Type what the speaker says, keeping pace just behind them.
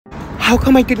How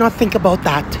come I did not think about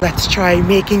that? Let's try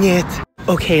making it.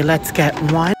 Okay, let's get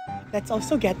one. Let's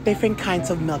also get different kinds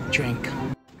of milk drink.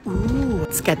 Ooh,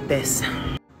 let's get this.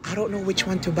 I don't know which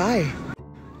one to buy.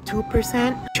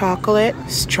 2% chocolate,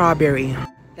 strawberry.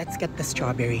 Let's get the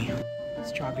strawberry.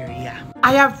 Strawberry, yeah.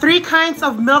 I have 3 kinds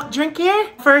of milk drink here.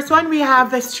 First one, we have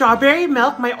the strawberry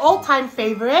milk, my all-time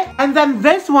favorite. And then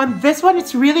this one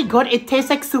is really good. It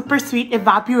tastes like super sweet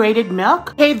evaporated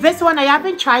milk. Okay, this one, I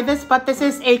haven't tried this, but this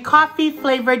is a coffee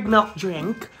flavored milk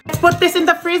drink. Let's put this in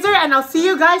the freezer and I'll see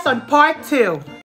you guys on part 2.